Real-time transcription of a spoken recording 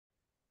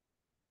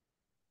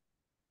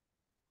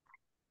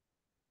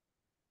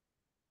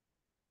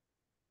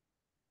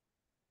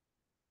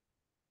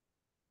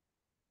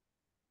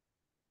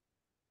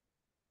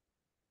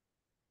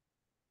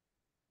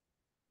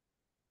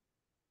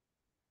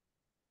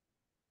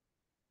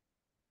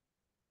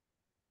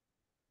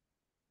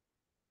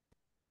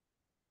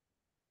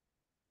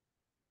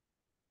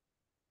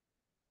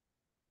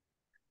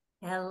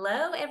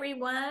Hello,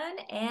 everyone,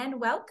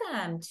 and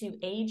welcome to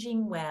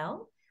Aging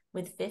Well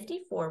with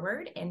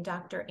 50Forward and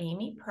Dr.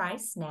 Amy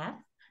Price Neff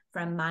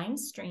from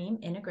Mindstream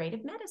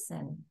Integrative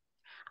Medicine.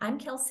 I'm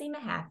Kelsey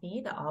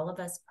Mahaffey, the All of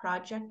Us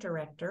Project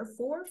Director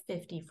for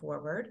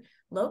 50Forward,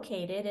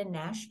 located in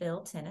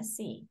Nashville,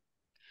 Tennessee.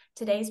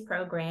 Today's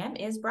program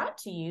is brought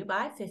to you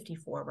by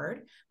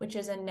 50Forward, which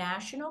is a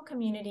national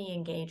community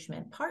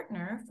engagement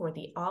partner for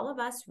the All of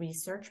Us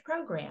Research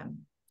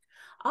Program.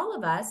 All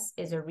of Us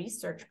is a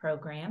research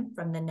program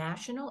from the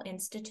National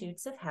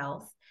Institutes of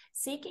Health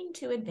seeking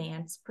to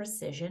advance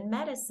precision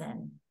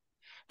medicine.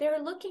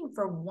 They're looking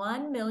for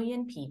 1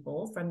 million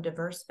people from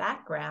diverse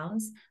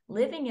backgrounds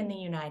living in the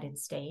United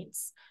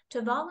States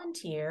to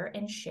volunteer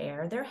and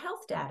share their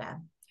health data,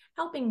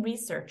 helping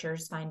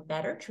researchers find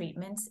better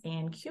treatments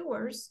and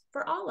cures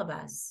for all of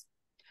us.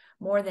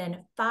 More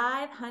than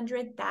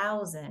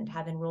 500,000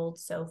 have enrolled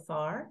so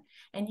far,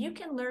 and you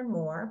can learn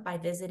more by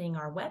visiting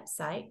our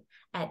website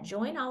at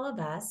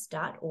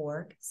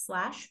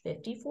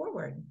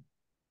joinallofus.org/50forward.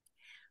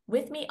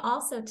 With me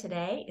also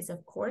today is,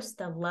 of course,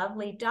 the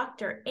lovely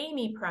Dr.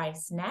 Amy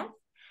Price Neff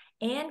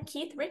and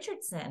Keith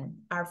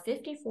Richardson, our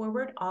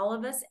 50Forward All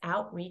of Us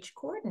Outreach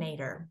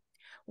Coordinator.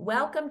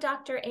 Welcome,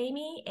 Dr.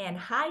 Amy, and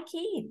hi,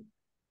 Keith.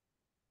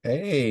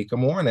 Hey, good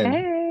morning.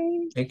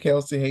 Hey. Hey,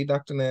 Kelsey. Hey,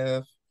 Dr.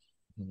 Neff.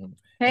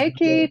 Hey, And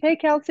Keith. Hey,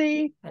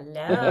 Kelsey.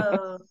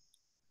 Hello.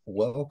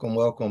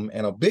 welcome,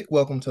 and a big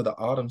welcome to the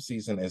autumn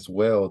season as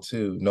well,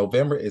 too.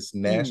 November is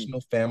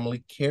National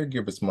Family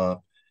Caregivers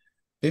Month.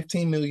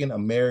 15 million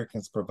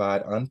Americans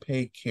provide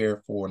unpaid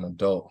care for an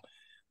adult,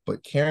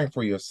 but caring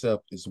for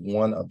yourself is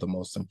one of the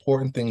most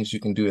important things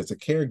you can do as a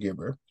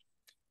caregiver.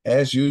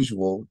 As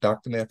usual,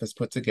 Dr. Neff has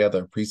put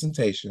together a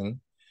presentation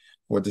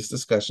for this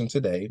discussion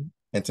today.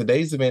 And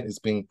today's event is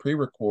being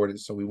pre-recorded,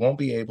 so we won't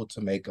be able to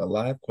make a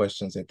live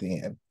questions at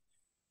the end.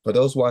 For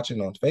those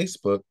watching on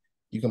Facebook,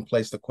 you can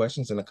place the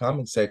questions in the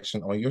comment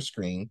section on your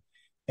screen,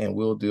 and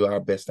we'll do our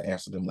best to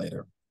answer them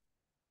later.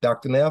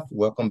 Dr. Neff,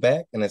 welcome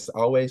back. And as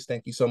always,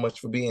 thank you so much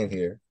for being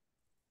here.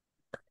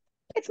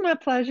 It's my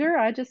pleasure.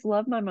 I just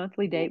love my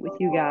monthly date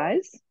with you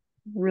guys.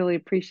 Really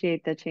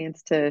appreciate the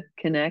chance to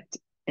connect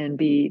and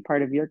be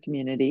part of your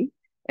community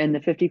and the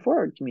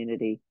 50Forward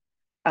community.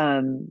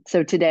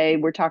 So today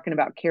we're talking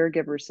about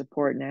caregiver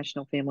support,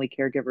 National Family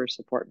Caregiver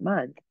Support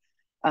Month.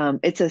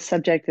 It's a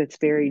subject that's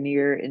very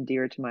near and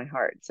dear to my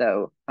heart.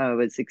 So I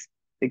was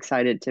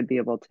excited to be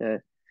able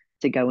to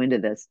go into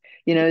this.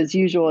 You know, as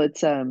usual,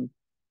 it's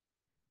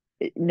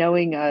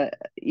knowing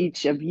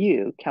each of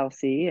you,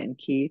 Kelsey and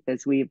Keith,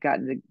 as we've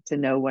gotten to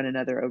know one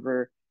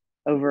another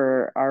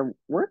over our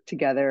work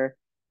together.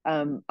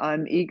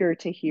 I'm eager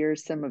to hear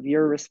some of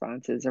your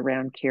responses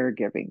around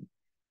caregiving.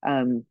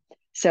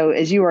 So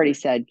as you already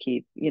said,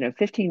 Keith,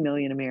 15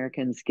 million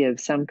Americans give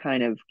some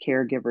kind of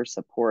caregiver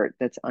support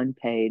that's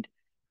unpaid.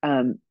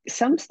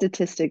 Some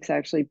statistics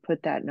actually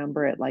put that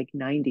number at like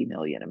 90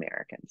 million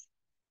Americans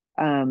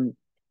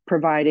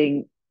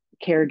providing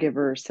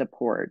caregiver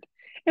support.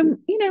 And,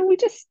 we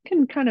just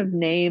can kind of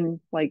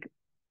name like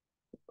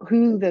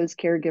who those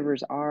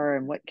caregivers are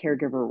and what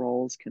caregiver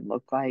roles can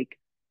look like.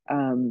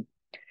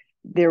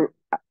 There,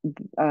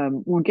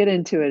 we'll get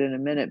into it in a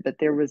minute, but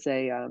there was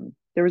a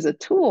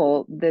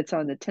tool that's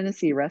on the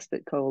Tennessee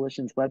Respite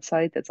Coalition's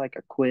website that's like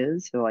a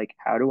quiz. So like,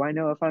 how do I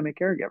know if I'm a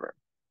caregiver?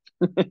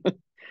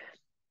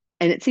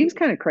 And it seems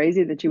kind of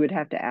crazy that you would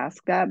have to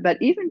ask that.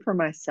 But even for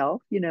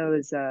myself,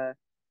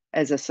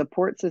 as a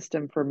support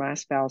system for my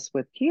spouse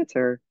with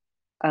cancer,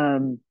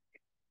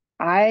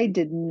 I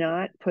did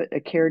not put a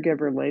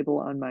caregiver label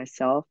on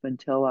myself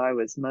until I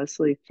was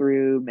mostly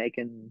through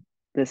making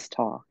this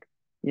talk,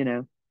 you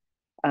know.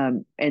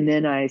 And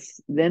then I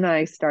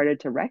started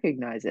to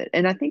recognize it.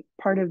 And I think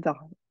part of the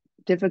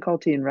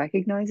difficulty in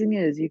recognizing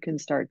it is you can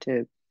start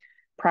to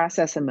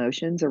process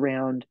emotions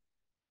around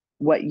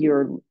what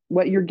you're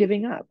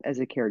giving up as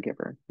a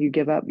caregiver. You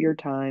give up your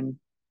time,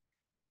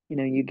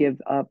 you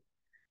give up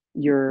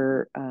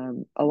your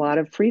a lot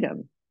of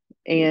freedom.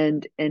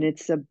 And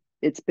it's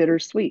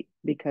bittersweet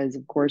because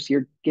of course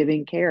you're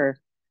giving care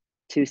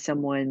to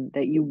someone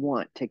that you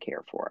want to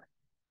care for.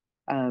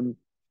 And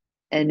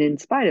in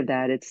spite of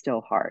that, it's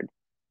still hard.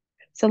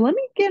 So let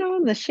me get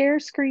on the share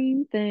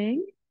screen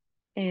thing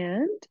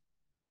and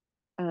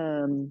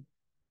um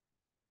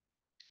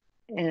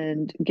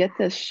and get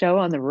this show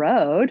on the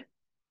road.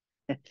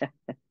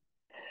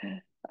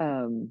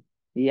 Um,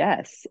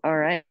 yes. All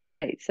right.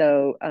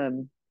 So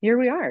here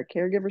we are,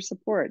 caregiver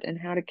support and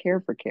how to care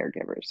for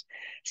caregivers.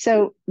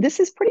 So this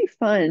is pretty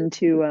fun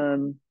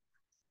to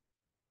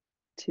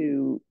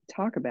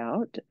talk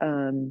about.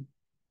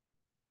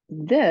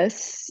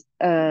 This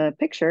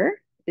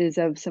picture is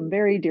of some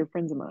very dear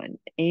friends of mine,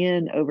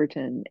 Ann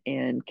Overton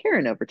and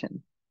Karen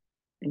Overton.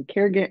 And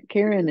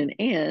Karen and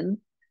Ann,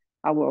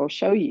 I will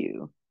show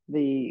you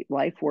the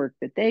life work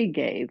that they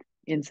gave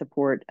in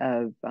support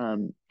of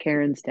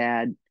Karen's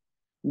dad,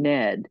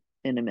 Ned,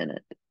 in a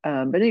minute.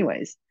 But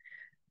anyways,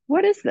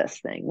 what is this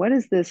thing? What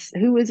is this?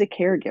 Who is a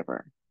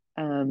caregiver?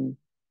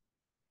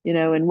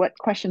 and what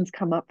questions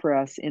come up for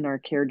us in our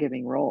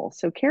caregiving role.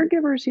 So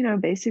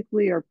caregivers,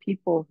 basically are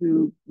people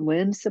who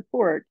lend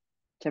support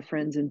to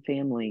friends and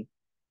family,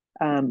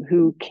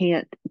 who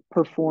can't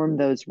perform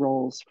those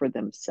roles for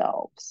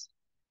themselves.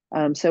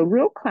 So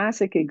real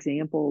classic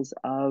examples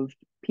of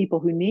people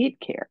who need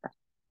care.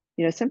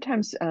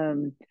 Sometimes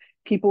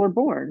people are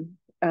born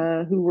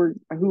who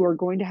are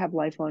going to have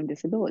lifelong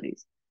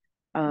disabilities.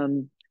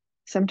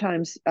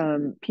 Sometimes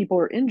people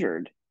are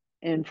injured,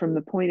 and from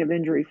the point of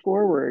injury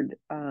forward,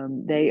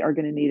 they are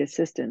going to need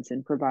assistance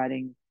in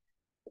providing,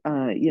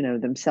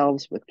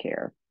 themselves with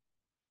care.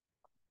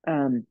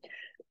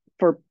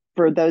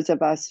 For those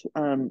of us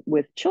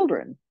with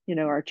children,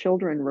 our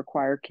children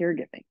require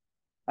caregiving.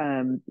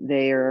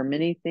 There are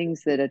many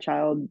things that a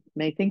child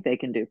may think they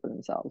can do for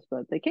themselves,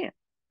 but they can't.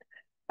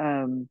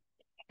 And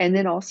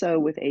then also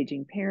with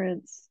aging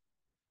parents,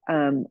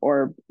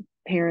 or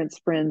parents,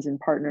 friends, and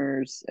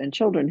partners and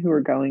children who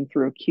are going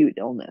through acute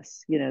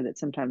illness, that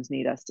sometimes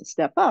need us to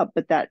step up,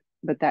 but that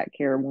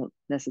care won't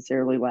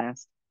necessarily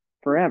last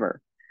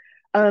forever.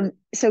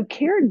 So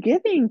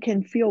caregiving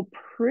can feel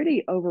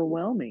pretty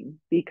overwhelming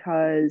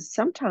because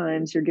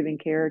sometimes you're giving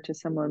care to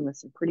someone with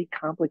some pretty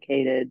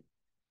complicated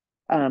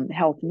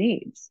health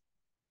needs,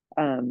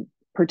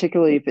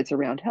 particularly if it's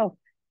around health.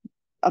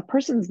 A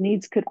person's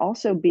needs could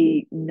also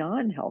be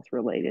non-health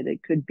related.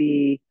 It could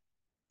be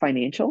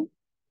financial,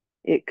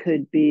 it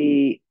could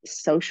be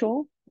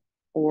social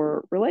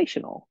or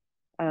relational.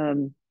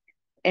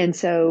 And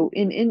so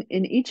in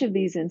each of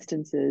these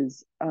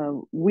instances,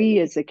 we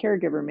as a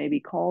caregiver may be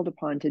called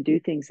upon to do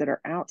things that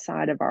are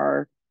outside of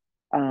our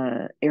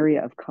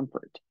area of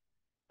comfort.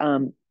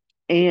 And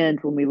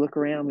when we look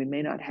around, we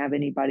may not have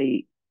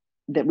anybody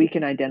that we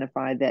can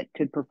identify that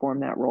could perform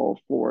that role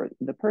for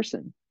the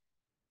person.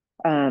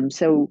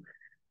 So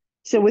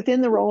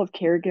within the role of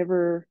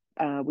caregiver,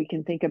 we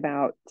can think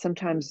about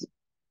sometimes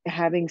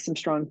having some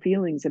strong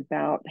feelings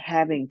about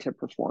having to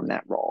perform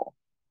that role.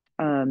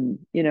 And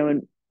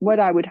what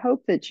I would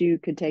hope that you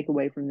could take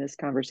away from this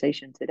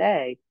conversation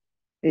today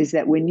is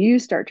that when you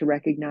start to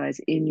recognize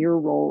in your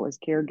role as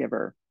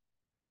caregiver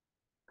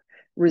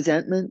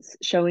resentments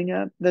showing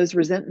up, those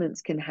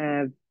resentments can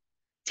have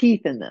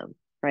teeth in them,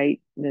 right?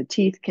 The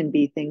teeth can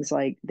be things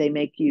like they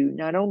make you,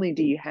 not only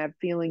do you have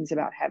feelings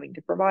about having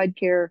to provide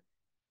care,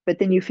 but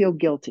then you feel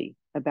guilty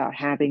about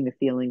having the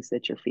feelings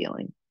that you're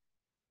feeling.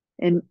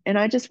 And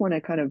I just want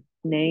to kind of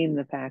name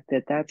the fact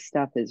that that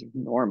stuff is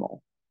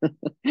normal.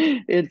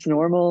 It's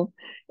normal,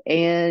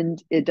 and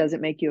it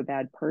doesn't make you a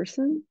bad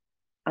person.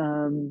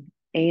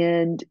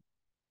 And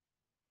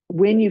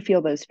when you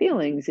feel those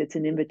feelings, it's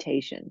an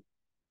invitation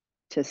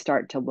to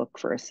start to look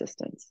for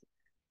assistance.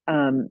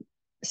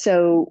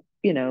 So,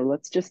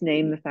 let's just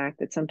name the fact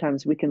that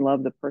sometimes we can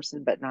love the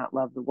person but not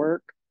love the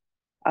work.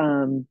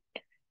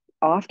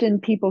 Often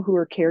people who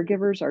are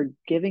caregivers are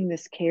giving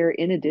this care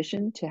in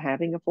addition to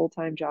having a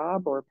full-time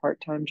job or a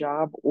part-time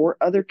job or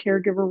other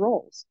caregiver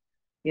roles.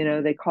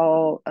 They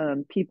call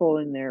people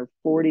in their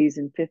 40s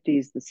and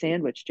 50s the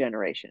sandwich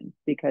generation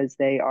because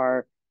they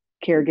are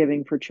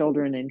caregiving for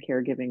children and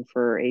caregiving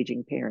for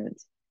aging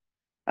parents.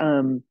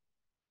 And,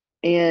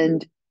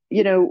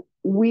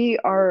 we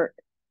are,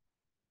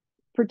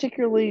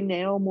 particularly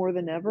now more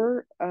than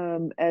ever,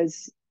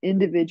 as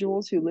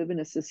individuals who live in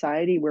a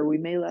society where we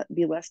may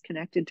be less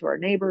connected to our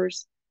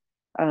neighbors,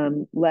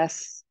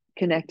 less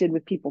connected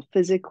with people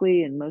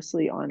physically and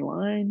mostly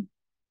online,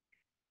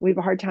 we have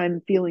a hard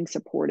time feeling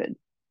supported.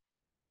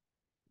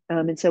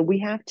 And so we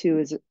have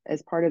to,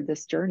 as part of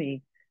this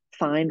journey,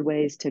 find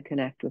ways to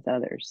connect with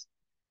others.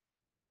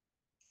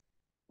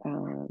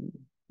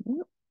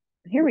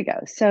 Here we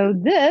go. So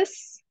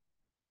this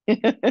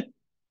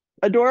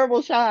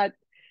adorable shot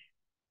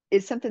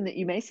is something that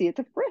you may see at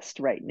the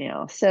Frist right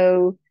now.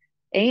 So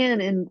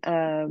Anne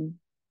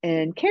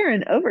and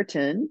Karen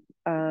Overton,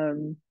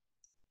 Anne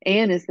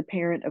is the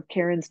parent of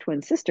Karen's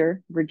twin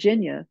sister,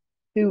 Virginia,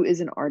 who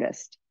is an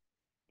artist.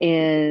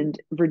 And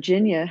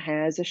Virginia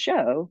has a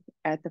show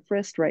at the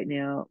Frist right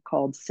now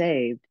called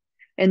Saved.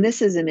 And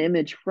this is an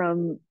image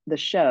from the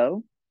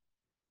show.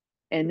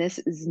 And this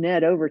is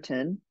Ned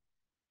Overton.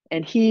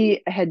 And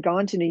he had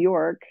gone to New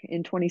York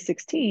in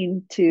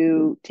 2016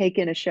 to take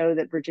in a show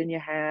that Virginia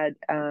had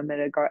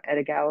at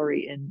a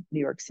gallery in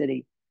New York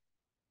City.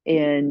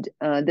 And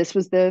this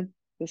was the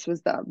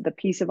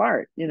piece of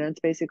art. It's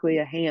basically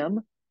a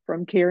ham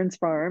from Karen's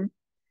farm,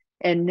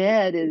 and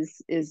Ned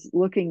is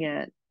looking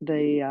at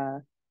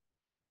the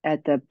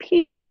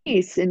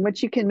piece, and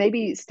what you can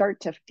maybe start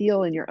to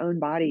feel in your own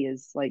body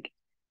is like,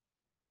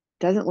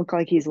 doesn't look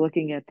like he's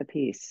looking at the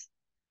piece,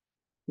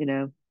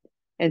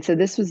 And so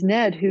this was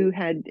Ned, who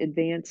had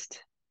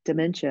advanced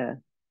dementia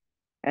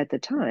at the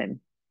time.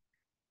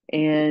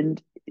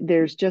 And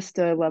there's just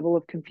a level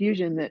of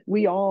confusion that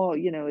we all,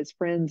 as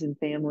friends and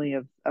family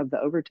of the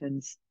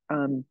Overtons,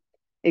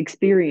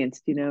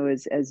 experienced,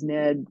 as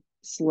Ned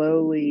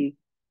slowly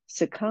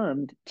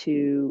succumbed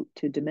to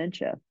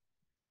dementia.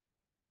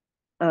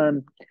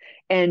 And,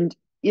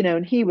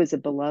 and he was a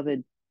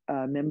beloved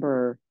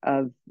member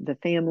of the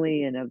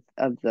family and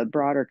of the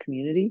broader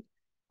community.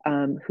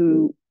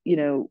 who,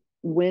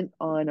 went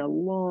on a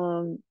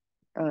long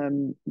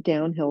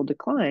downhill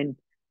decline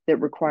that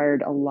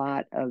required a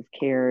lot of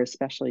care,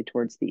 especially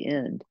towards the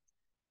end.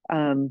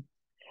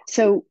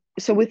 So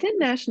within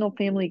National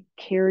Family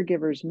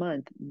Caregivers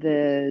Month,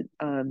 the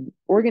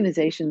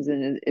organizations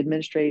and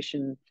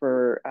administration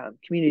for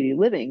community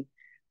living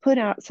put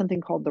out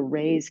something called the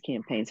RAISE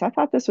campaign. So I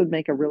thought this would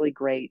make a really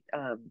great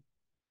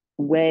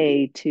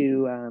way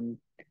to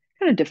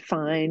kind of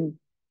define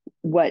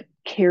what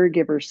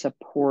caregiver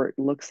support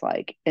looks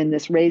like. And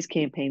this RAISE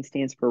campaign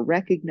stands for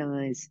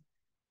Recognize,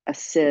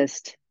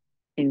 Assist,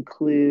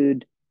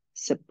 Include,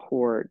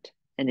 Support,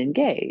 and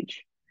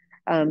Engage.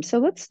 So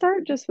let's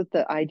start just with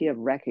the idea of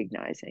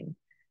recognizing.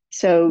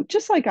 So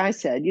just like I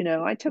said,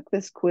 I took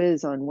this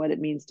quiz on what it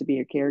means to be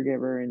a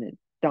caregiver, and it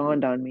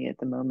dawned on me at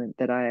the moment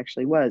that I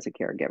actually was a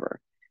caregiver.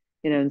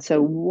 And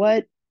so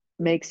what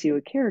makes you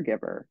a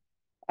caregiver?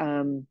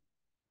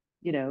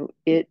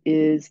 It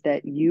is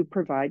that you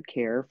provide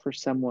care for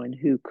someone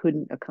who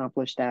couldn't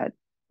accomplish that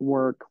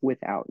work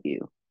without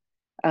you.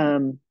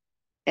 And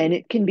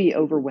it can be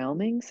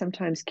overwhelming.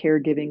 Sometimes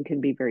caregiving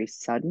can be very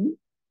sudden.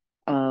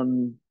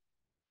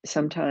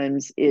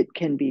 Sometimes it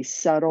can be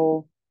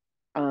subtle,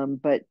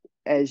 but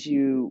as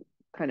you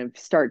kind of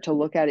start to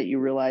look at it, you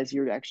realize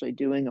you're actually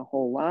doing a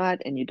whole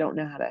lot and you don't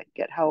know how to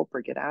get help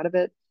or get out of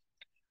it.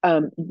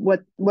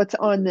 What's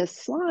on this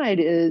slide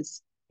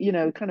is,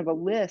 kind of a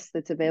list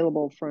that's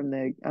available from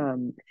the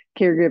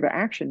Caregiver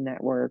Action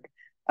Network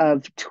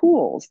of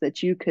tools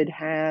that you could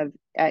have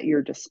at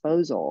your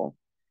disposal,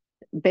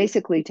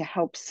 basically to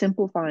help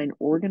simplify and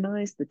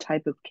organize the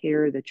type of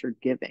care that you're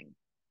giving.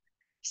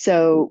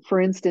 So,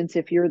 for instance,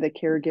 if you're the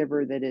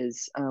caregiver that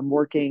is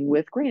working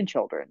with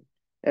grandchildren,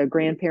 a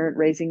grandparent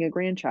raising a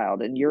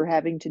grandchild, and you're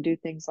having to do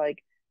things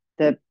like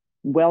the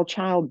well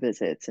child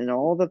visits and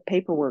all the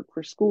paperwork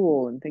for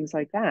school and things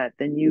like that,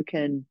 then you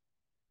can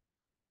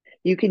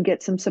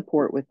get some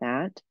support with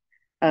that.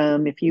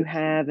 If you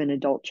have an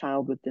adult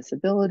child with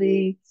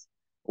disabilities,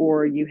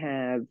 or you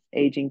have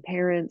aging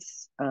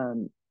parents,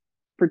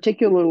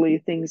 particularly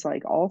things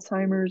like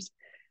Alzheimer's,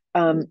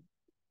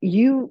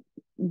 you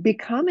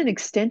become an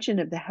extension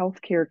of the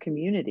healthcare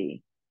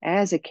community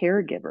as a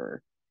caregiver,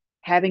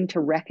 having to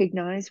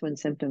recognize when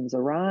symptoms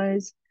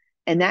arise.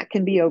 And that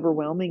can be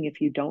overwhelming if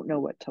you don't know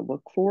what to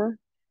look for.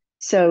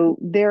 So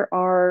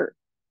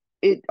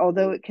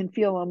although it can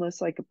feel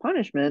almost like a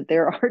punishment,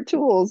 there are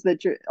tools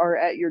that are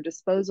at your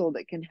disposal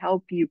that can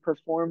help you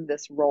perform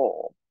this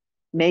role,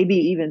 maybe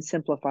even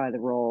simplify the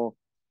role.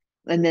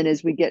 And then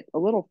as we get a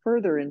little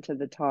further into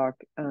the talk,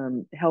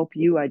 help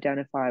you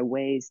identify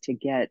ways to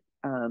get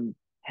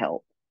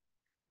help.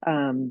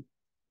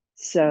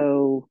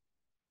 So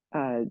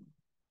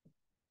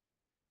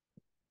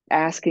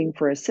asking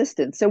for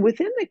assistance. So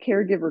within the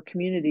caregiver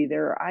community,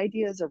 there are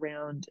ideas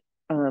around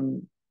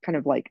kind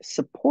of like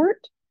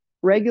support,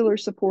 regular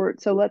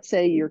support. So let's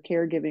say you're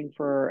caregiving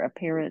for a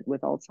parent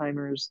with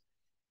Alzheimer's,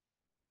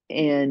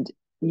 and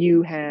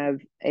you have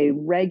a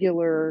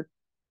regular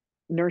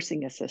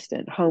nursing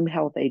assistant, home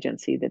health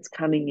agency that's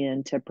coming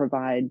in to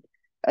provide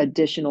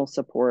additional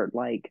support,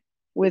 like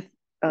with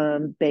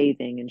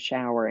bathing and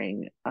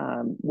showering,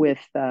 with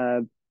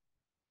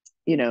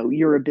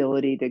your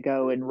ability to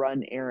go and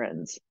run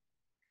errands.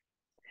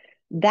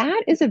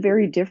 That is a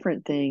very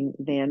different thing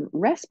than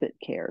respite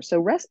care. So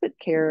respite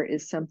care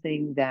is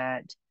something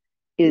that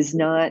is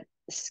not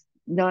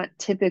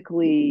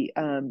typically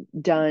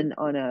done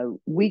on a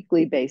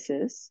weekly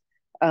basis,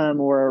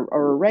 or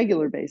a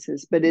regular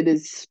basis, but it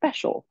is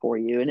special for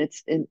you, and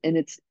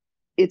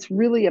it's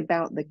really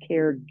about the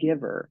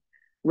caregiver.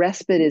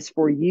 Respite is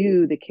for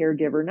you, the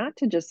caregiver, not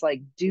to just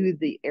like do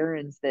the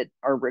errands that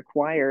are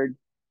required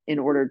in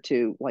order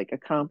to like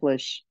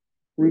accomplish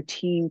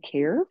routine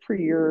care for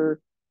your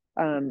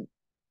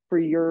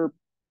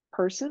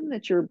person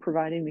that you're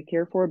providing the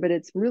care for, but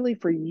it's really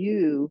for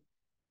you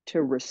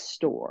to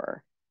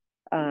restore.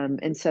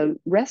 And so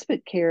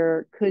respite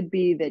care could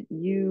be that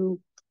you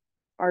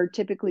are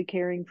typically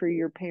caring for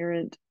your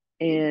parent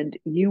and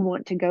you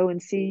want to go and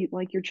see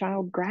like your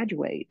child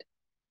graduate,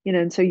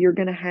 and so you're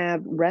going to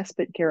have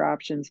respite care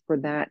options for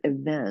that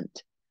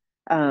event,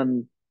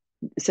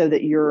 so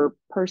that your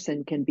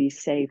person can be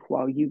safe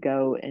while you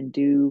go and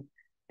do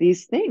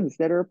these things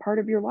that are a part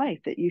of your life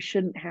that you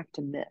shouldn't have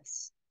to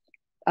miss.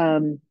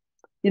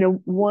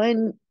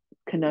 One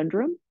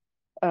conundrum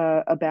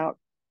about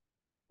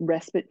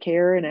respite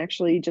care and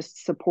actually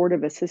just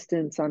supportive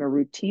assistance on a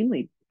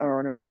routine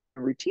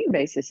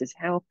basis is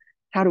how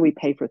do we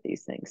pay for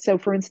these things? So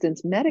for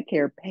instance,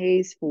 Medicare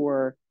pays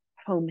for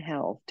home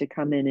health to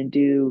come in and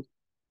do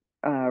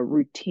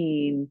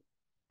routine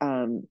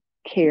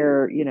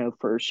care,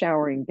 for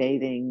showering,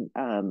 bathing,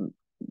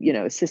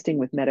 assisting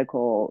with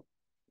medical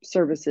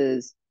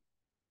services,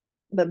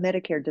 but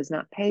Medicare does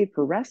not pay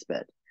for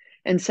respite.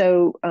 And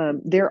so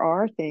there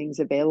are things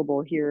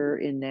available here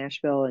in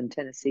Nashville and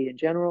Tennessee in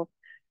general,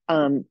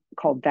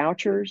 called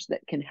vouchers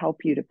that can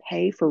help you to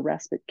pay for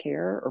respite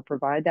care or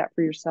provide that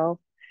for yourself.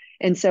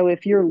 And so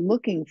if you're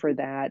looking for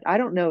that, I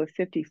don't know if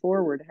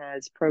 50Forward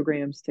has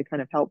programs to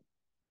kind of help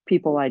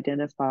people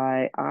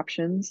identify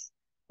options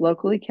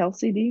locally.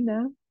 Kelsey, do you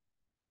know?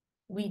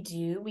 We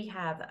do. We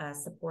have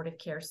supportive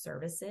care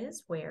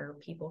services where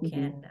people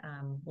Mm-hmm.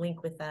 can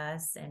link with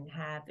us and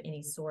have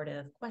any sort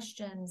of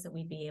questions that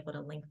we'd be able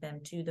to link them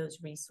to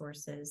those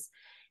resources.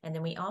 And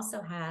then we also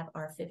have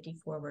our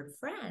 50Forward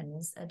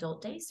Friends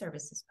Adult Day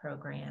Services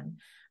program,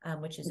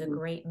 which is a Mm-hmm.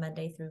 great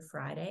Monday through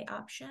Friday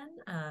option.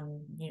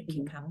 You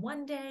can Mm-hmm. come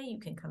one day, you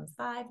can come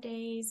 5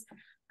 days.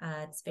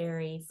 It's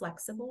very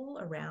flexible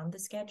around the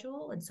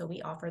schedule. And so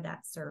we offer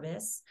that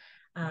service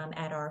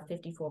at our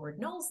 50Forward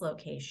Knowles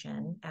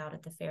location out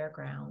at the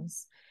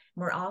fairgrounds.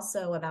 We're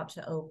also about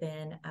to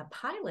open a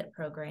pilot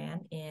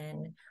program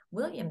in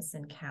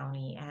Williamson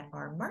County at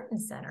our Martin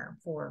Center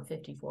for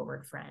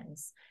 50Forward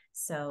Friends.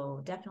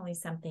 So definitely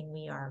something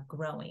we are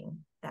growing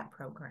that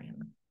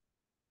program.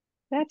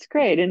 That's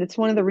great. And it's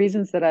one of the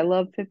reasons that I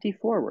love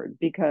 50Forward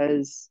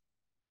because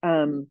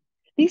um,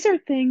 these are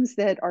things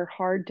that are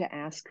hard to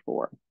ask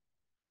for.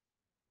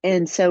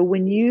 And so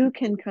when you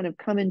can kind of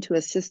come into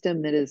a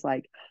system that is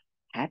like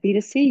happy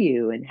to see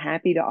you and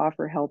happy to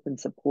offer help and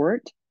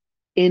support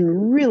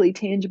in really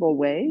tangible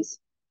ways,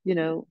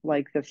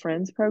 like the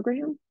Friends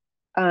program,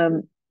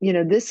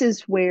 this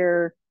is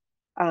where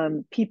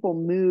people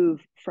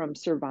move from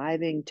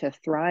surviving to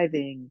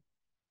thriving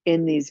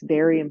in these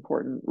very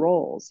important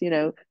roles.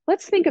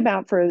 Let's think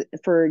about,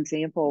 for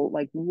example,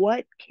 like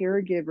what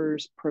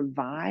caregivers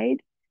provide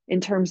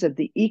in terms of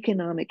the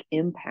economic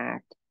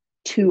impact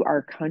to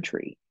our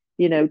country.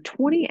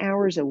 20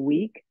 hours a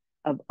week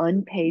of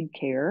unpaid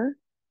care,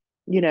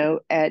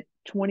 at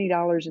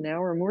 $20 an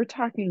hour, and we're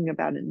talking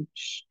about an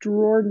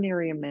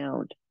extraordinary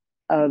amount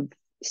of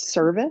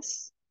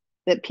service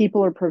that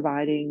people are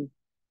providing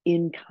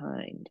in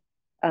kind.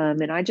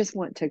 And I just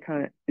want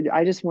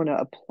to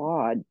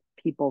applaud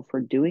people for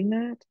doing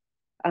that.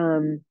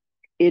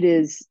 It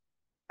is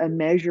a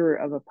measure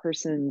of a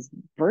person's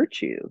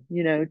virtue,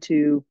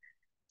 to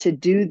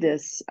do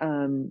this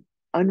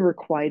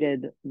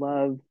unrequited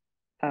love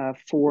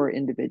for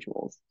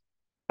individuals.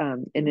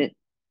 And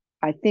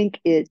I think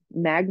it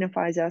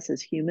magnifies us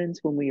as humans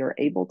when we are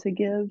able to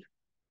give,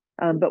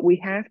 but we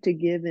have to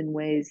give in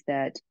ways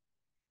that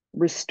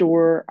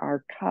restore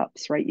our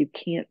cups, right? You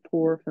can't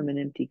pour from an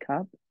empty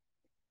cup.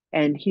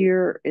 And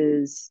here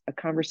is a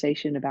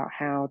conversation about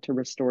how to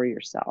restore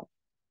yourself.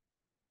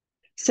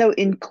 So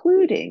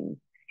including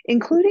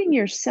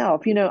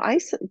yourself,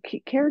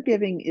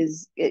 caregiving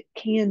it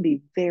can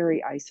be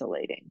very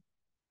isolating.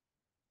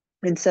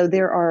 And so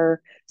there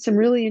are some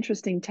really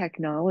interesting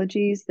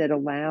technologies that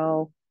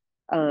allow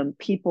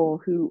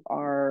people who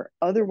are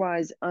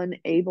otherwise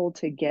unable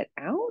to get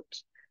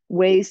out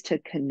ways to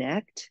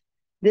connect.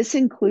 This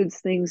includes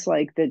things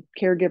like the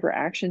Caregiver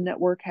Action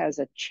Network has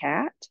a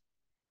chat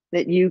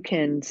that you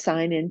can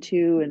sign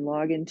into and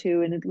log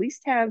into and at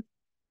least have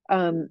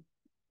um,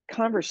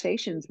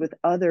 conversations with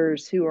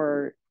others who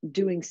are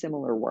doing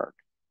similar work.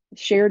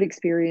 Shared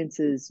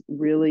experiences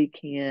really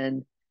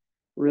can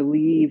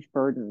relieve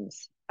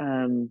burdens.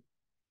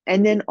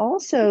 And then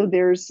also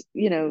there's,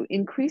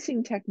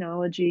 increasing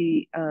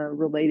technology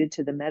related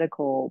to the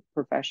medical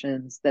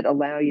professions that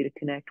allow you to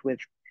connect with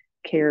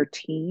care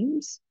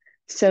teams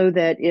so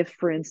that if,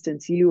 for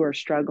instance, you are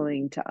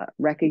struggling to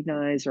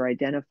recognize or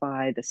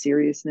identify the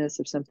seriousness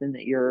of something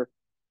that your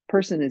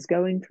person is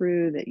going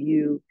through, that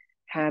you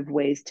have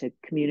ways to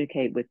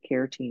communicate with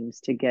care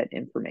teams to get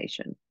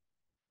information.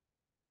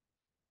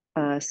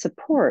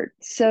 Support.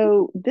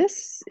 So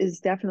this is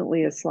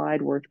definitely a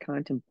slide worth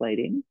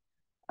contemplating.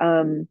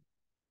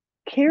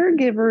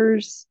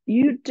 Caregivers,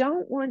 you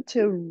don't want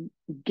to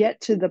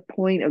get to the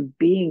point of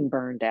being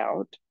burned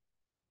out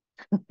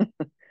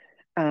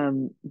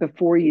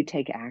before you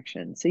take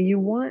action. So you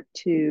want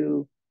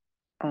to,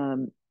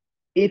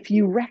 if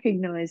you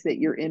recognize that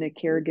you're in a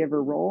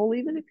caregiver role,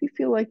 even if you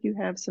feel like you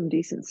have some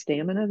decent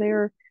stamina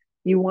there,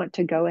 you want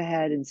to go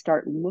ahead and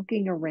start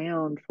looking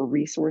around for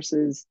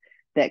resources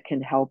that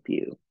can help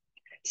you.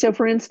 So,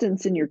 for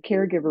instance, in your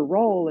caregiver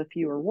role, if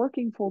you are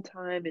working full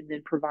time and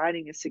then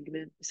providing a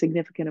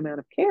significant amount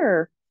of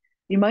care,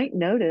 you might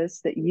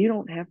notice that you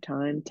don't have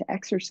time to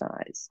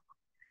exercise.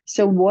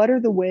 So, what are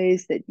the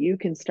ways that you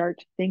can start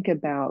to think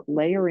about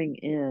layering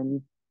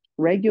in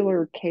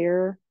regular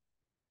care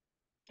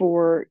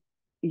for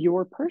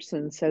your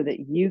person so that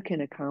you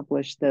can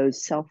accomplish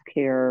those self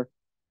care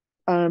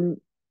um,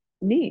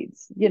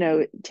 needs?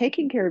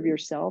 Taking care of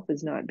yourself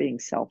is not being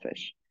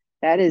selfish,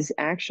 that is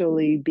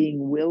actually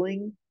being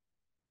willing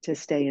to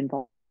stay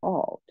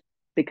involved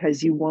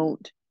because you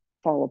won't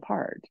fall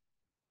apart.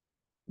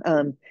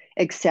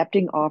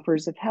 Accepting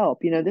offers of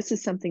help. This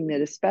is something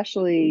that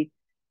especially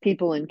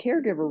people in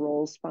caregiver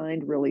roles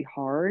find really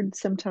hard.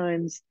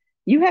 Sometimes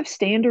you have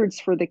standards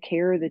for the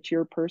care that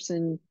your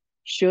person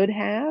should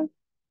have,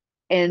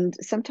 and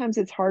sometimes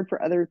it's hard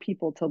for other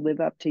people to live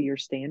up to your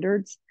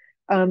standards.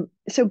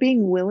 So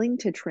being willing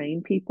to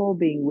train people,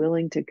 being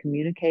willing to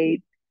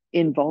communicate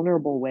in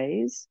vulnerable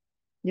ways,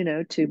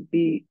 to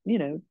be,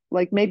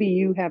 like maybe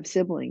you have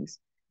siblings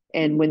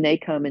And when they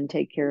come and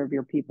take care of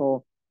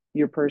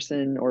your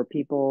person or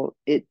people,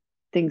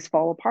 things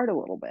fall apart a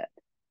little bit,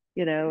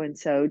 and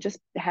so just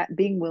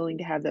being willing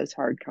to have those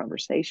hard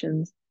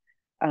conversations,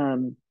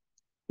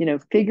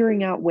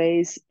 figuring out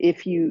ways,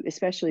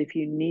 especially if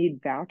you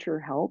need voucher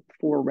help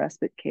for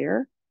respite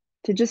care,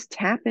 to just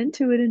tap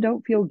into it and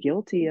don't feel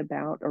guilty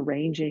about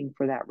arranging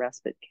for that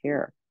respite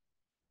care.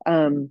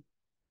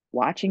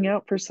 Watching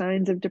out for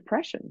signs of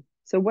depression.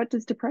 So what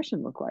does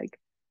depression look like?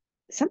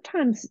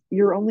 Sometimes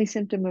your only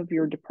symptom of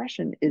your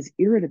depression is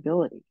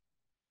irritability.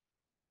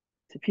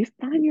 So if you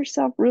find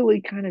yourself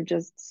really kind of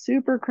just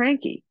super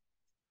cranky,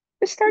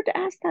 just start to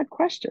ask that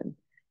question.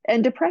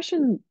 And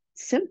depression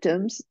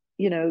symptoms,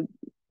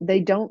 they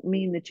don't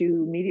mean that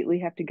you immediately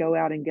have to go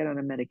out and get on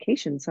a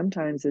medication.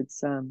 Sometimes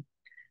it's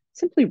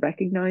simply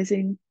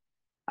recognizing,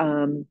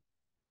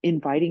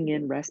 inviting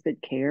in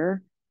respite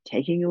care,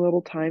 taking a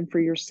little time for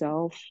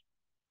yourself,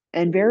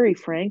 and very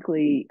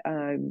frankly,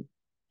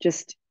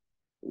 just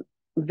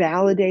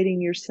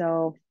validating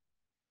yourself,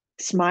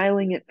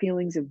 smiling at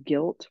feelings of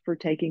guilt for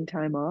taking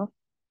time off,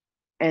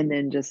 and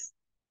then just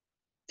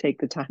take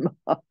the time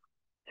off.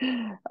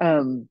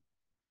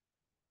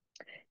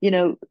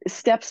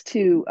 Steps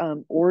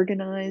to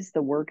organize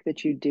the work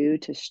that you do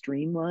to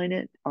streamline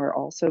it are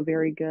also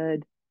very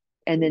good.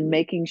 And then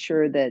making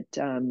sure that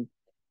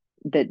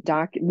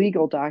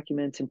legal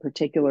documents, in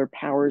particular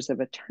powers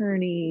of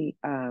attorney,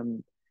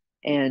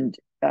 and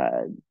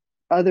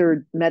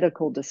other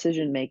medical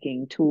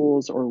decision-making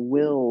tools or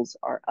wills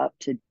are up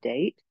to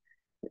date,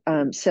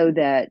 so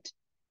that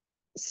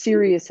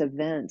serious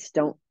events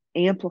don't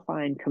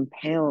amplify and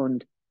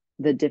compound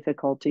the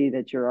difficulty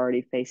that you're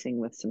already facing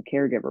with some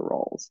caregiver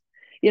roles.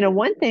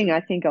 One thing I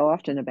think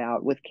often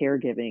about with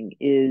caregiving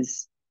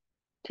is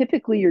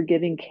typically you're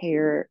giving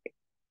care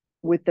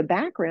with the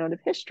background of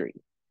history,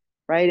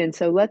 right? And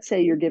so let's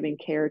say you're giving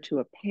care to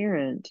a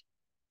parent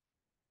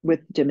with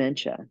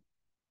dementia,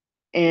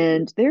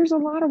 and there's a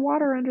lot of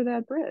water under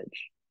that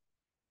bridge.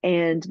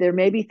 And there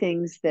may be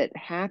things that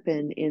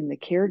happen in the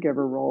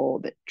caregiver role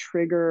that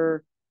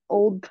trigger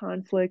old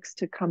conflicts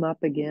to come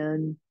up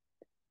again.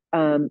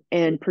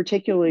 And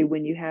particularly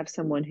when you have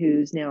someone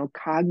who's now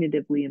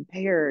cognitively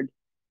impaired,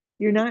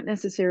 you're not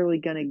necessarily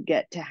going to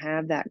get to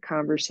have that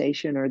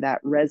conversation or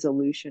that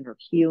resolution or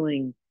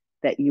healing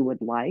that you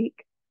would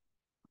like.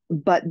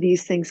 But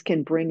these things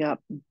can bring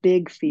up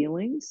big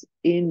feelings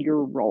in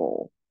your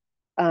role.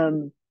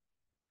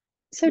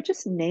 So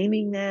just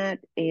naming that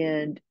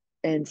and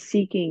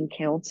seeking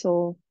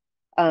counsel.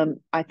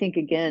 I think,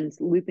 again,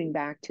 looping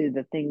back to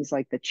the things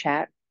like the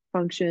chat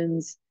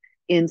functions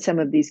in some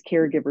of these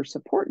caregiver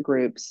support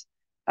groups,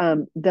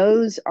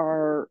 those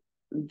are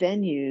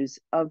venues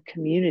of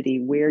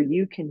community where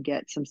you can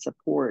get some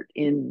support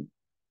in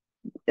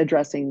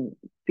addressing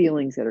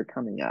feelings that are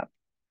coming up.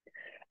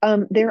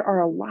 There are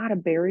a lot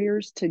of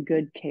barriers to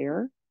good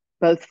care,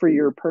 both for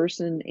your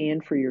person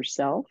and for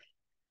yourself.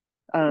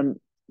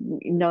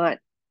 Not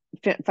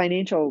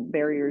financial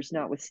barriers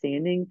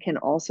notwithstanding, can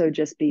also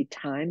just be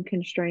time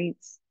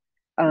constraints.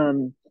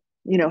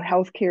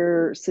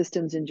 Healthcare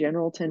systems in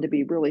general tend to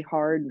be really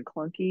hard and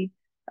clunky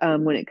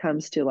when it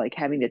comes to like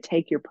having to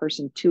take your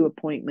person to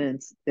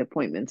appointments. The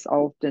appointments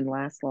often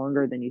last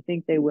longer than you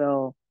think they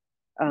will.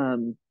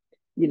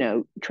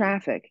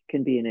 Traffic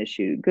can be an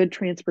issue, good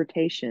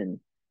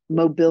transportation,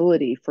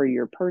 mobility for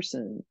your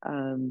person,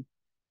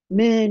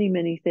 many,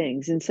 many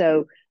things. And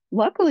so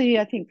luckily,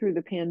 I think through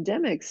the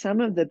pandemic, some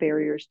of the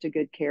barriers to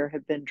good care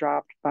have been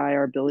dropped by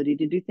our ability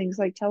to do things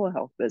like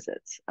telehealth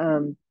visits.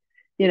 And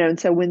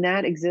so when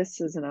that exists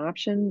as an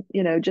option,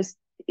 just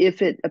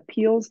if it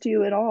appeals to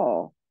you at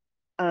all,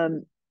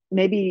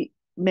 maybe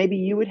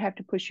you would have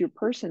to push your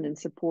person in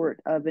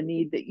support of a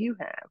need that you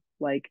have.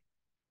 Like,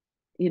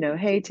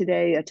 hey,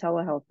 today a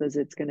telehealth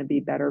visit's going to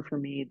be better for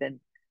me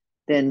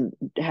than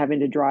having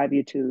to drive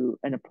you to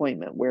an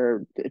appointment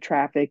where the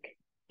traffic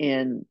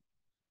and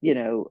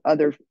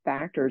other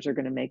factors are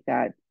going to make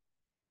that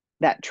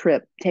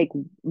trip take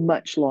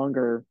much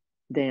longer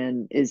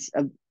than is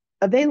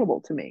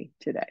available to me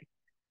today.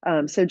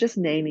 So just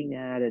naming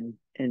that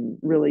and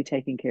really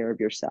taking care of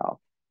yourself.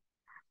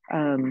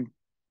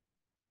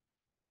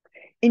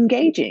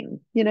 Engaging,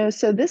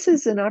 so this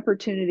is an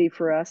opportunity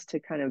for us to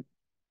kind of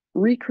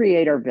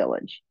recreate our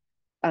village,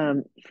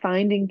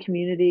 finding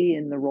community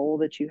in the role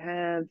that you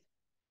have,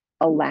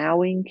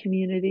 allowing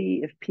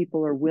community if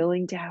people are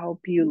willing to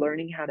help you,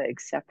 learning how to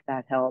accept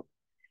that help,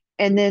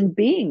 and then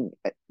being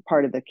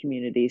part of the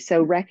community.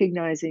 So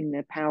recognizing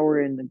the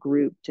power in the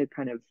group to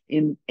kind of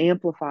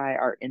amplify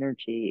our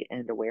energy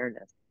and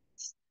awareness.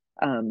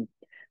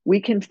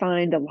 We can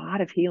find a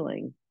lot of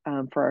healing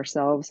for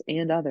ourselves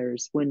and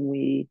others when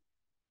we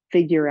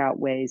figure out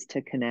ways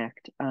to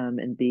connect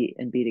and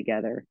be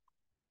together.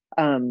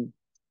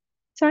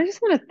 So I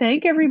just want to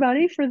thank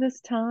everybody for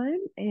this time,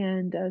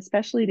 and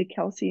especially to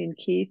Kelsey and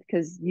Keith,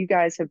 because you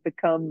guys have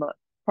become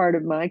part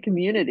of my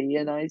community,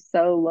 and I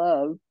so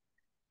love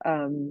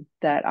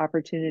that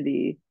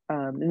opportunity.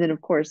 And then,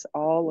 of course,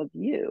 all of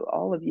you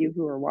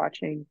who are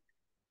watching,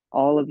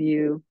 all of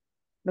you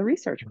the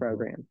research Mhm.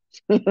 program.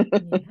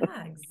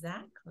 Yeah,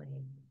 exactly.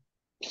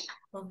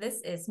 Well,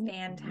 this is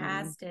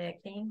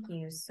fantastic. Thank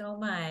you so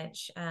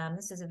much.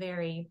 This is a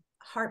very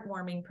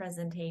heartwarming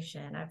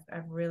presentation.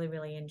 I've really,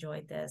 really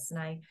enjoyed this.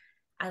 And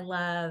I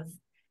love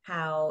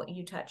how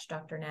you touched,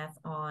 Dr. Neff,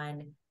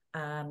 on,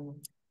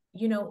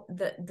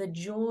 the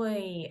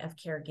joy of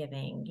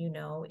caregiving.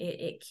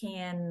 It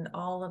can,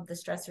 all of the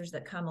stressors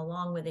that come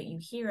along with it, you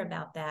hear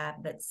about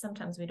that, but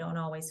sometimes we don't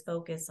always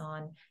focus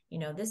on,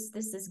 this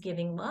is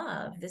giving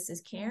love. This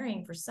is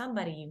caring for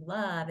somebody you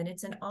love. And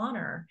it's an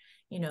honor,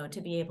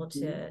 to be able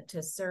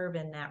to serve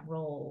in that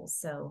role.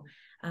 So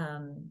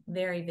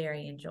very,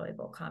 very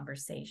enjoyable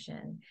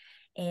conversation.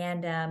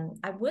 And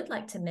I would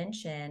like to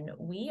mention,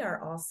 we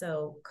are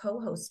also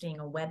co-hosting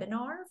a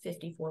webinar.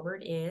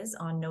 50Forward is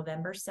on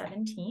November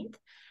 17th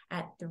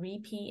at 3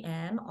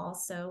 p.m.,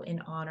 also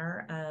in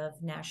honor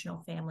of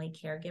National Family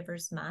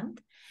Caregivers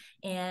Month.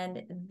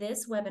 And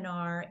this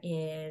webinar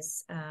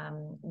is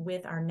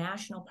with our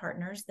national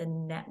partners, the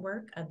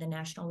network of the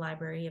National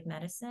Library of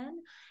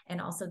Medicine,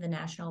 and also the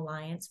National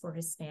Alliance for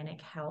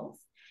Hispanic Health.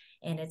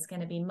 And it's going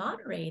to be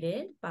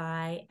moderated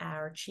by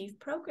our Chief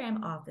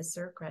Program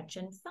Officer,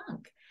 Gretchen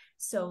Funk.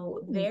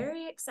 So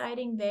very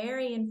exciting,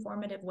 very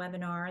informative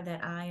webinar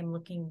that I am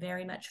looking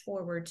very much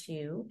forward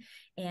to.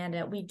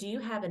 And we do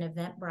have an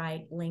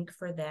Eventbrite link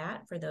for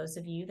that, for those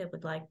of you that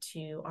would like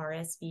to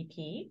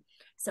RSVP.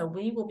 So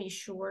we will be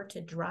sure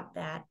to drop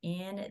that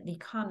in the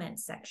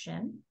comments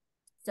section,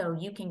 so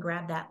you can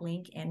grab that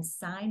link and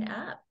sign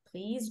up.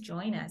 Please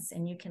join us,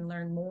 and you can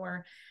learn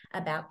more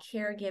about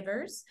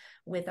caregivers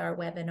with our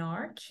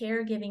webinar,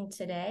 Caregiving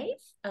Today,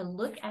 a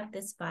look at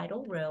this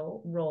vital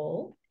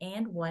role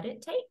and what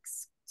it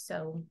takes.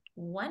 So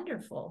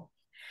wonderful.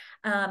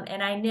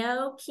 And I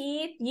know,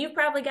 Keith, you've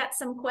probably got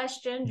some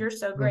questions. You're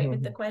so great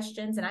with the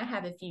questions. And I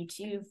have a few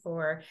too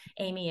for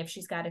Amy if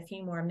she's got a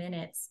few more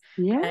minutes.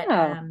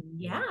 Yeah. But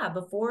yeah,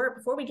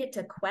 before we get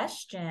to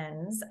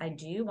questions, I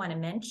do want to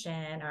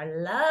mention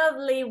our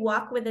lovely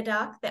Walk with a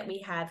Doc that we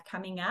have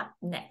coming up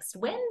next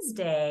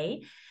Wednesday,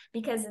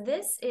 because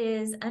this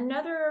is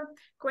another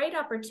great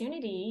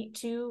opportunity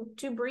to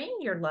bring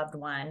your loved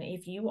one.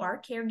 If you are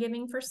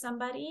caregiving for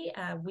somebody,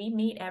 we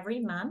meet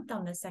every month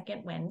on the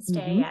second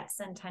Wednesday at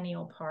Centennial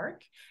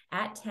Park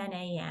at 10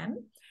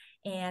 a.m.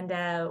 And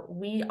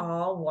we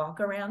all walk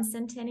around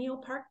Centennial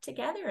Park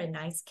together, a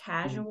nice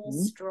casual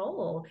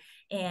stroll.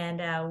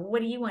 And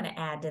what do you want to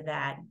add to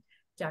that,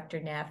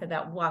 Dr. Neff,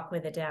 about Walk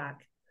with a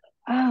Doc?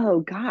 Oh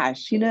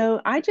gosh,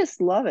 I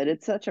just love it.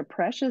 It's such a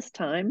precious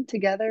time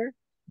together.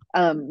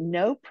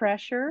 No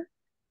pressure.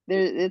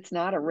 It's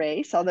not a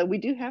race, although we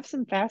do have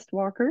some fast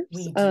walkers.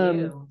 We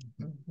do.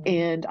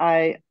 And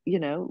I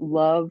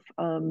love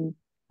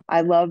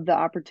the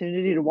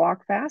opportunity to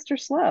walk fast or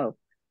slow.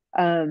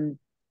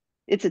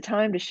 It's a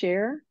time to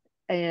share,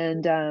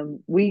 and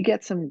we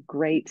get some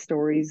great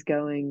stories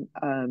going.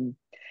 And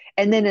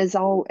then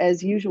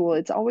as usual,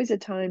 it's always a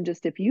time,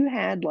 just if you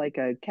had like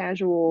a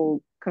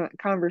casual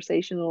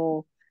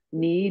conversational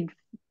need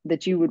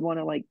that you would want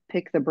to like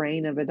pick the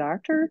brain of a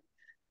doctor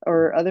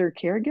or other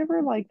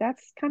caregiver, like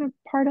that's kind of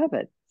part of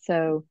it.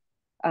 So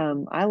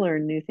I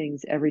learn new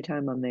things every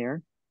time I'm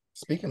there.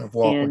 Speaking of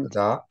Walk with the And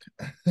Doc,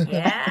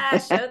 Yeah,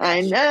 show that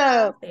I shirt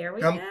know. off. There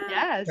we come go.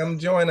 Yes. come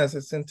join us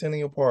at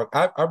Centennial Park.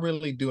 I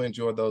really do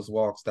enjoy those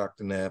walks,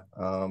 Dr. Neff.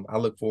 I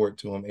look forward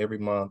to them every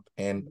month,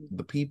 and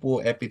the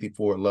people at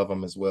 54 love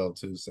them as well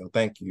too. So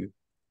thank you.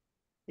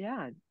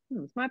 Yeah,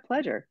 it's my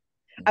pleasure.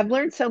 I've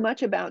learned so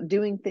much about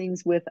doing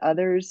things with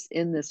others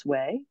in this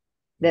way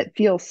that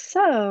feels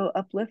so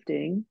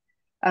uplifting.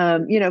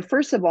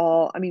 First of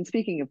all, I mean,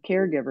 speaking of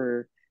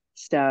caregiver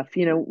stuff,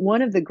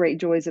 one of the great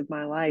joys of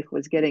my life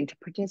was getting to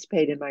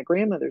participate in my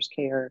grandmother's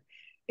care.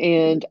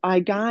 And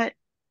I got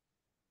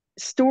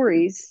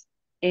stories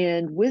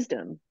and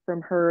wisdom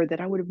from her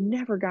that I would have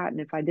never gotten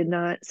if I did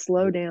not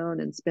slow down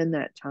and spend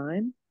that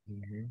time.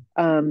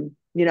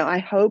 I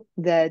hope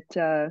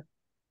that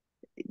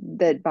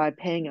by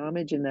paying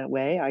homage in that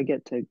way, I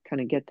get to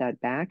kind of get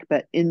that back.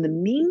 But in the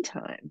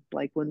meantime,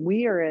 like when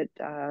we are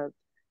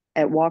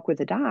at Walk with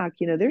the Doc,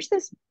 there's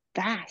this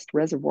vast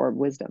reservoir of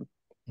wisdom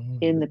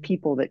in the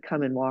people that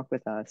come and walk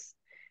with us.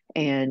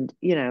 And,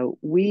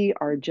 we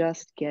are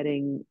just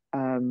getting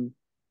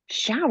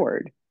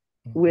showered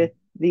with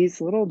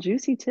these little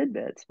juicy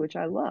tidbits, which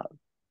I love.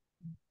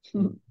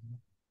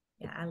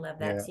 Yeah, I love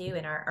that too.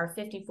 And our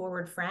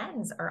 50Forward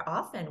friends are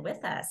often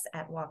with us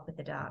at Walk with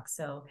the Doc.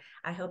 So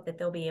I hope that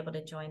they'll be able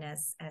to join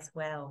us as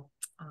well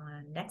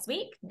next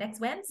week, next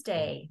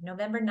Wednesday,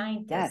 November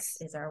 9th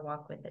is our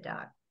Walk with the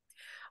Doc.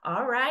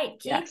 All right,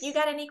 Keith, you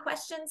got any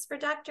questions for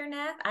Dr.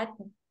 Neff? I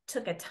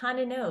took a ton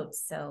of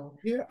notes. So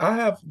yeah, I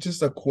have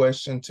just a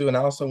question too, and I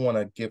also want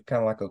to give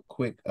kind of like a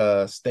quick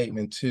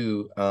statement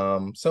too.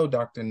 So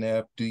Dr.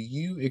 Neff, do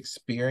you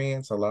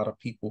experience a lot of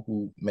people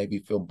who maybe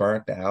feel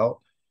burnt out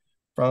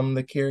from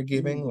the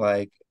caregiving?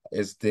 Like,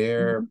 is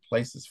there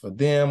places for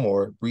them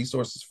or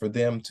resources for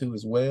them too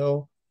as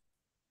well?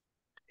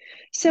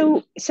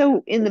 So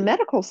in the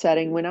medical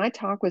setting, when I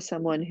talk with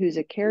someone who's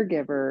a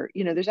caregiver,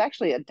 there's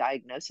actually a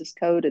diagnosis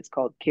code. It's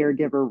called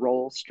caregiver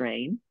role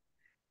strain.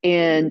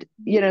 And,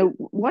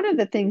 one of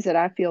the things that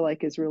I feel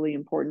like is really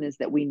important is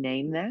that we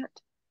name that.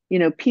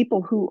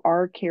 People who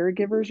are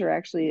caregivers are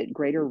actually at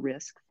greater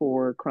risk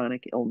for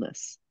chronic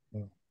illness.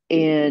 Mm.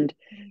 And,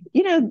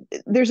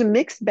 there's a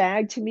mixed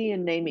bag to me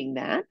in naming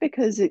that,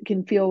 because it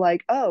can feel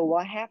like, oh, well,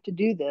 I have to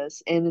do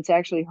this and it's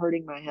actually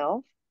hurting my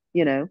health,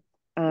 you know.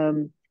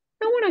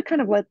 I want to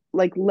kind of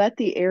let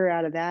the air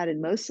out of that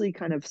and mostly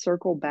kind of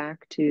circle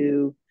back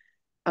to,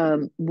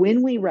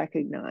 when we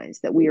recognize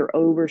that we are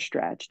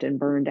overstretched and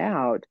burned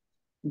out,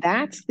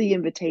 that's the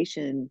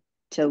invitation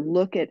to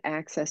look at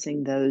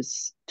accessing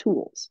those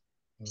tools.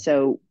 Mm.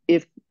 So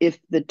if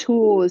the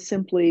tool is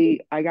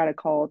simply, I got to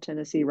call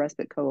Tennessee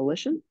Respite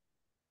Coalition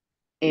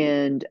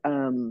and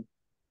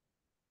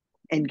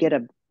get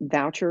a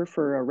voucher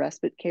for a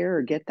respite care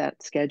or get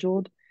that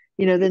scheduled,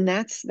 then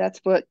that's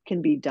what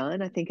can be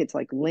done. I think it's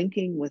like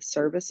linking with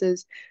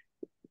services.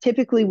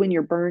 Typically when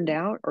you're burned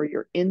out or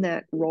you're in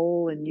that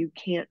role and you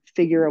can't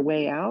figure a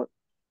way out,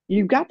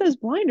 you've got those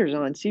blinders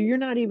on, so you're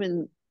not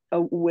even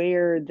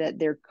aware that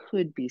there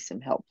could be some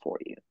help for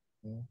you.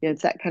 Mm.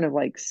 It's that kind of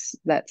like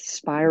that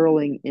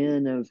spiraling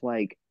in of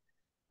like,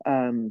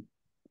 um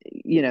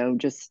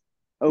just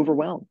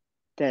overwhelm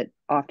that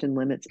often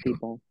limits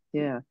people.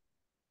 Yeah.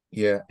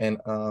 Yeah, and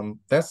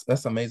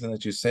that's amazing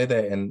that you say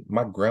that. And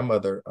my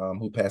grandmother,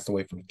 who passed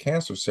away from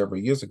cancer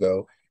several years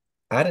ago,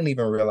 I didn't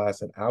even realize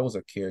that I was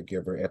a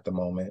caregiver at the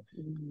moment.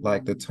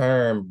 Like the Mm-hmm.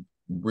 term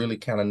really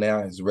kind of now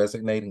is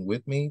resonating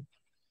with me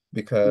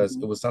because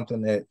Mm-hmm. it was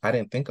something that I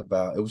didn't think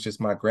about. It was just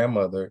my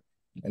grandmother,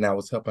 and I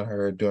was helping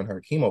her during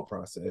her chemo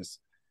process.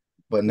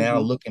 But now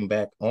Mm-hmm. looking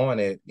back on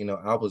it,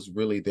 I was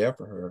really there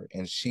for her.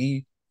 And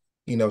she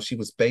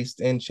was based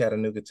in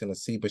Chattanooga,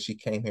 Tennessee, but she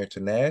came here to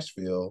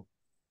Nashville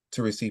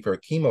to receive her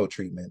chemo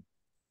treatment.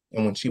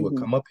 And when she would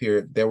Mm-hmm. come up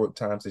here, there were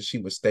times that she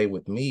would stay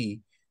with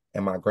me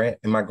and my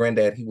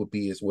granddad, he would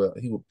be as well.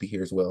 He would be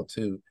here as well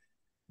too.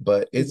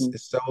 But it's Mm-hmm.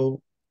 it's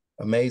so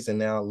amazing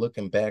now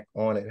looking back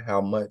on it,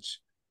 how much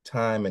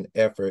time and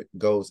effort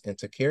goes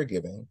into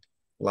caregiving,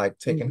 like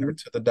taking her Mm-hmm.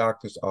 to the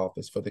doctor's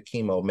office for the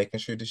chemo, making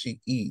sure that she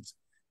eats,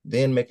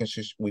 then making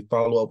sure we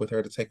follow up with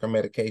her to take her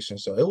medication.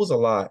 So it was a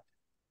lot,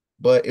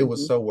 but it was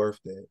Mm-hmm. so worth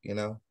it.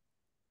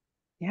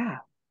 Yeah,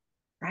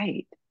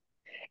 right.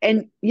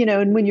 And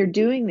when you're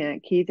doing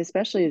that, Keith,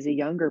 especially as a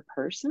younger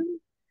person,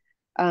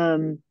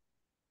 um,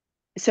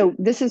 so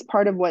this is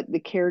part of what the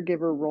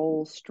caregiver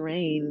role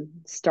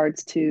strain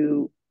starts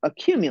to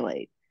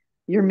accumulate.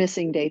 You're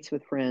missing dates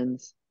with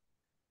friends.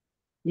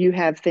 You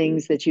have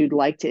things that you'd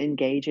like to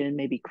engage in,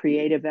 maybe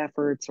creative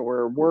efforts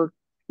or work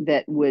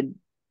that would,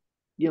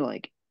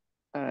 like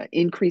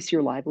increase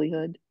your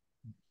livelihood.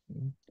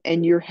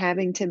 And you're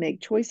having to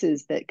make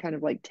choices that kind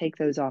of like take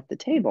those off the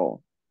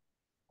table,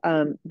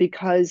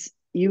 because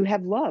you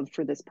have love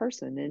for this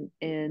person,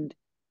 and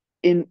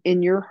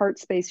in your heart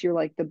space, you're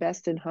like, the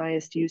best and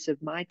highest use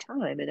of my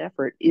time and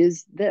effort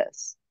is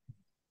this,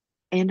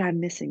 and I'm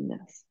missing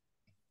this,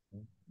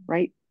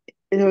 right?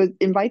 It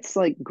invites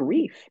like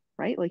grief,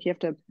 right? Like you have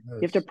to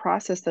Yes.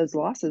 process those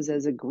losses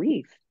as a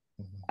grief.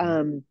 Mhm.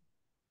 um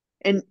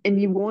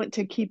and you want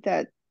to keep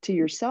that to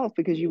yourself,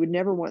 because you would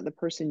never want the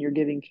person you're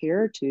giving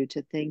care to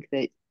think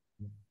that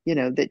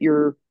that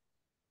you're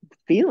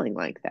feeling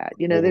like that.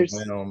 There's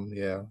Overwhelmed,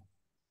 yeah.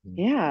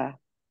 Yeah.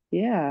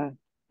 Yeah.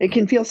 It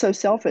can feel so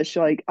selfish,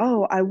 like,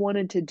 oh, I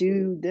wanted to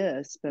do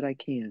this, but I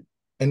can't,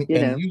 And you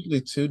and know?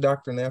 usually too,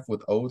 Dr. Neff,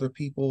 with older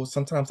people,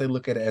 sometimes they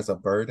look at it as a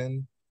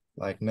burden.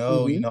 Like,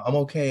 no, Hmm. I'm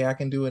okay, I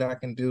can do it, I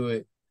can do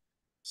it.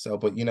 So,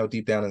 but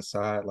deep down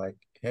inside, like,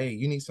 hey,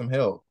 you need some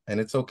help and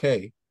it's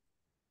okay.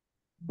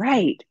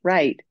 Right,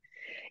 right.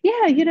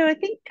 Yeah, I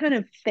think kind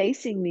of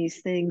facing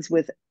these things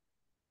with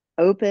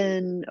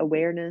open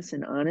awareness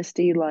and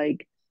honesty,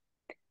 like,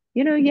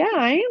 yeah,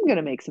 I am going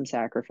to make some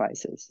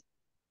sacrifices,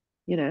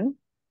 you know?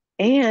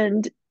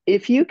 And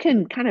if you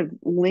can kind of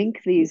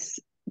link these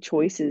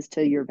choices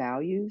to your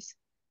values,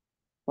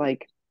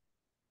 like,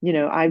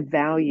 I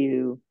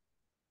value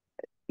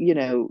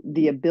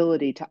the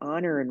ability to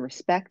honor and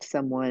respect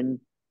someone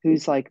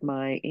who's like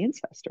my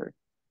ancestor,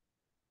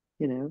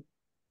 you know.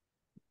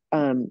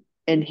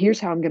 And here's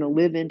how I'm going to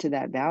live into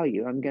that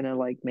value. I'm going to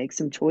like make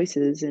some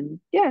choices, and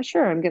yeah,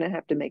 sure, I'm going to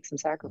have to make some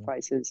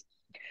sacrifices.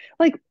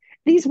 Like,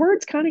 these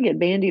words kind of get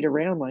bandied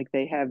around like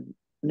they have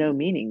no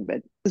meaning, but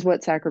this is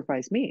what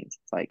sacrifice means.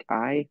 It's like,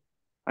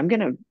 I'm going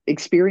to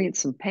experience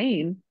some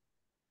pain,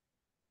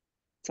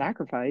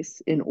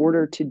 sacrifice, in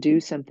order to do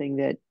something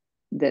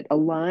that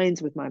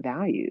aligns with my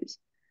values.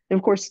 And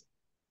of course,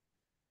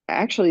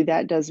 actually,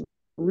 that does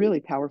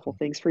really powerful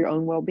things for your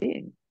own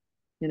well-being,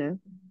 you know.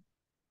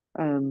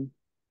 um,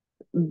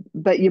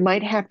 but you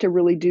might have to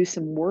really do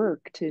some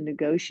work to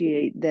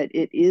negotiate that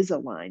it is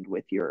aligned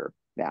with your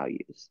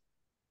values.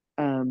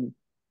 um,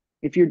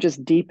 if you're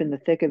just deep in the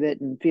thick of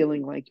it and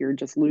feeling like you're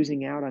just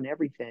losing out on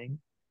everything,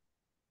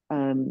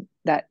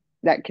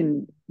 that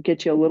can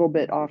get you a little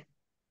bit off,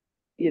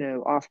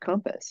 off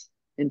compass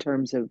in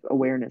terms of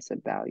awareness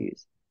of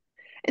values.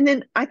 And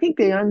then I think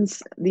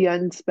the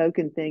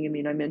unspoken thing, I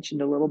mean, I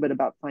mentioned a little bit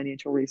about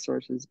financial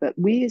resources, but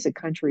we as a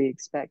country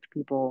expect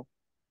people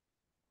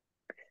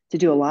to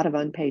do a lot of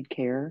unpaid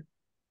care,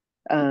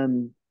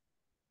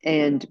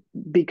 and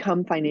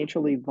become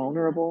financially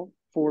vulnerable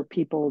for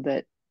people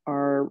that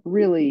are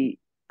really,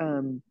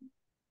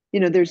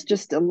 there's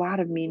just a lot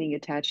of meaning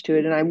attached to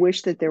it. And I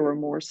wish that there were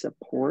more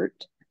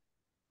support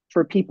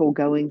for people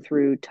going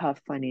through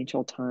tough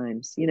financial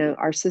times.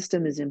 Our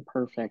system is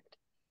imperfect.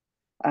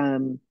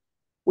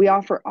 We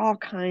offer all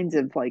kinds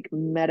of like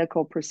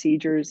medical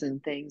procedures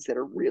and things that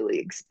are really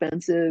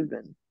expensive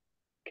and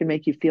can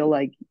make you feel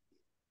like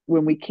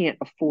when we can't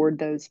afford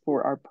those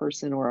for our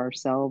person or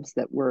ourselves,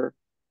 that we're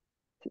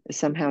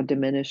somehow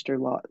diminished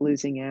or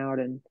losing out,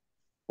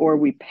 or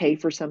we pay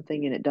for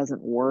something and it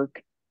doesn't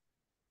work.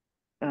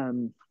 I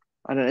don't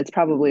know, it's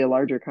probably a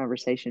larger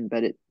conversation,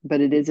 but it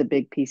is a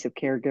big piece of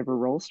caregiver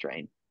role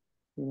strain,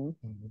 the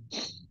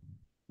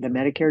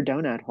Medicare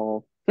donut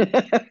hole.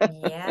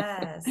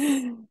 Yes.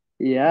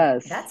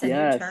 Yes. That's a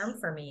new term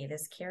for me,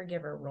 this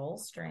caregiver role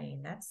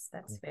strain. That's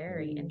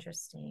very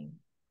interesting.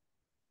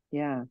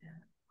 Yeah.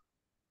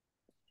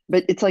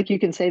 But it's like you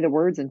can say the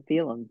words and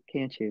feel them,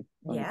 can't you?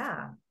 Like,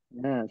 yeah.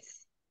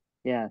 Yes.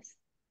 Yes.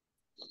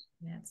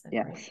 That's a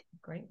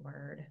great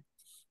word.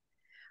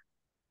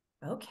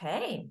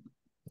 Okay.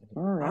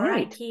 All All right,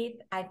 right. Keith,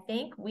 I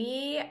think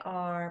we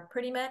are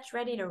pretty much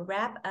ready to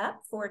wrap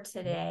up for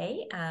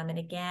today. And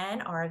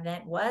again, our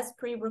event was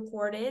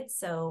pre-recorded,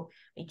 so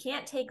we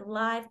can't take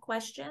live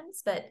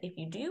questions, but if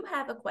you do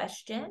have a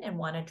question and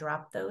want to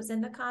drop those in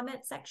the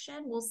comment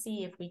section, we'll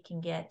see if we can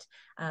get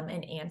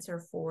an answer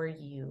for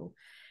you.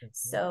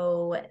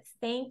 So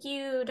thank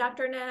you,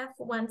 Dr. Neff,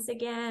 once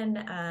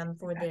again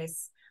for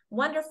this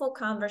wonderful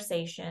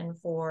conversation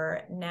for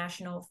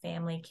National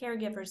Family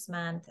Caregivers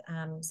Month,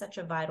 such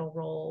a vital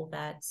role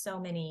that so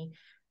many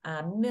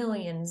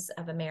millions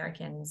of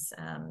Americans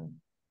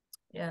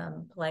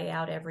play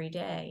out every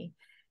day.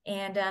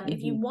 And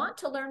if you want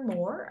to learn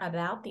more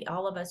about the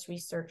All of Us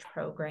Research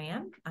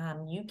Program,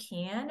 you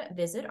can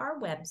visit our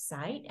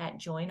website at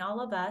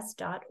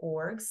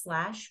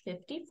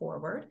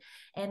joinallofus.org/50forward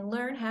and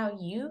learn how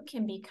you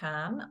can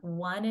become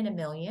 1 in a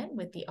million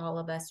with the All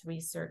of Us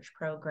Research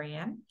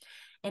Program.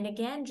 And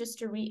again, just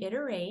to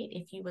reiterate,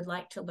 if you would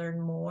like to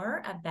learn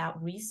more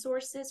about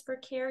resources for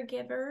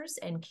caregivers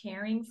and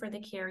caring for the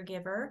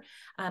caregiver,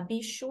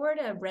 be sure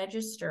to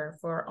register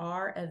for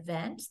our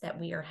event that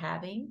we are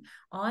having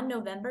on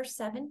November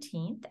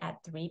 17th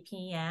at 3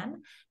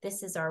 p.m.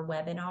 This is our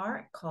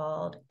webinar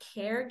called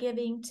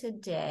Caregiving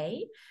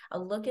Today, a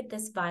look at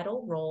this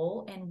vital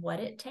role and what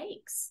it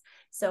takes.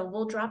 So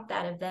we'll drop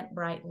that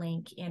Eventbrite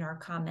link in our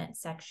comment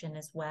section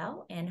as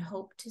well and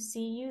hope to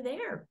see you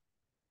there.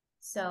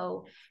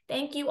 So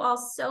thank you all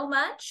so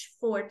much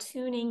for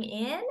tuning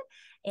in,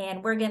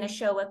 and we're going to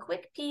show a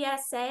quick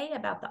PSA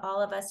about the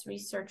All of Us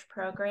Research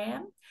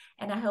Program,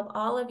 and I hope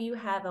all of you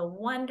have a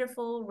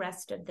wonderful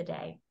rest of the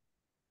day.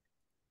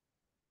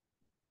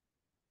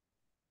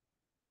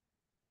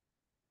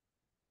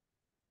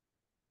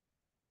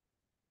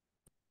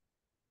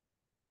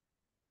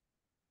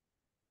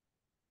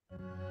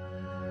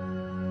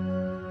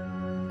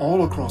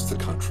 All across the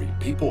country,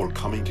 people are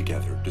coming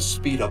together to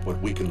speed up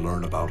what we can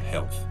learn about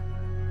health.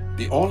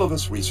 The All of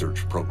Us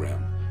Research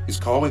Program is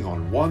calling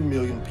on 1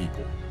 million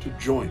people to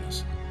join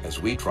us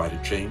as we try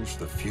to change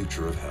the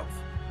future of health.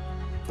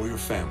 For your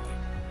family,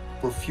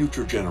 for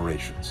future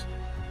generations,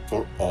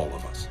 for all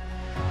of us.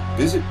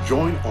 Visit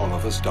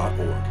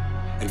joinallofus.org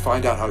and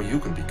find out how you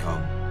can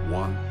become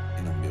 1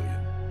 in a million.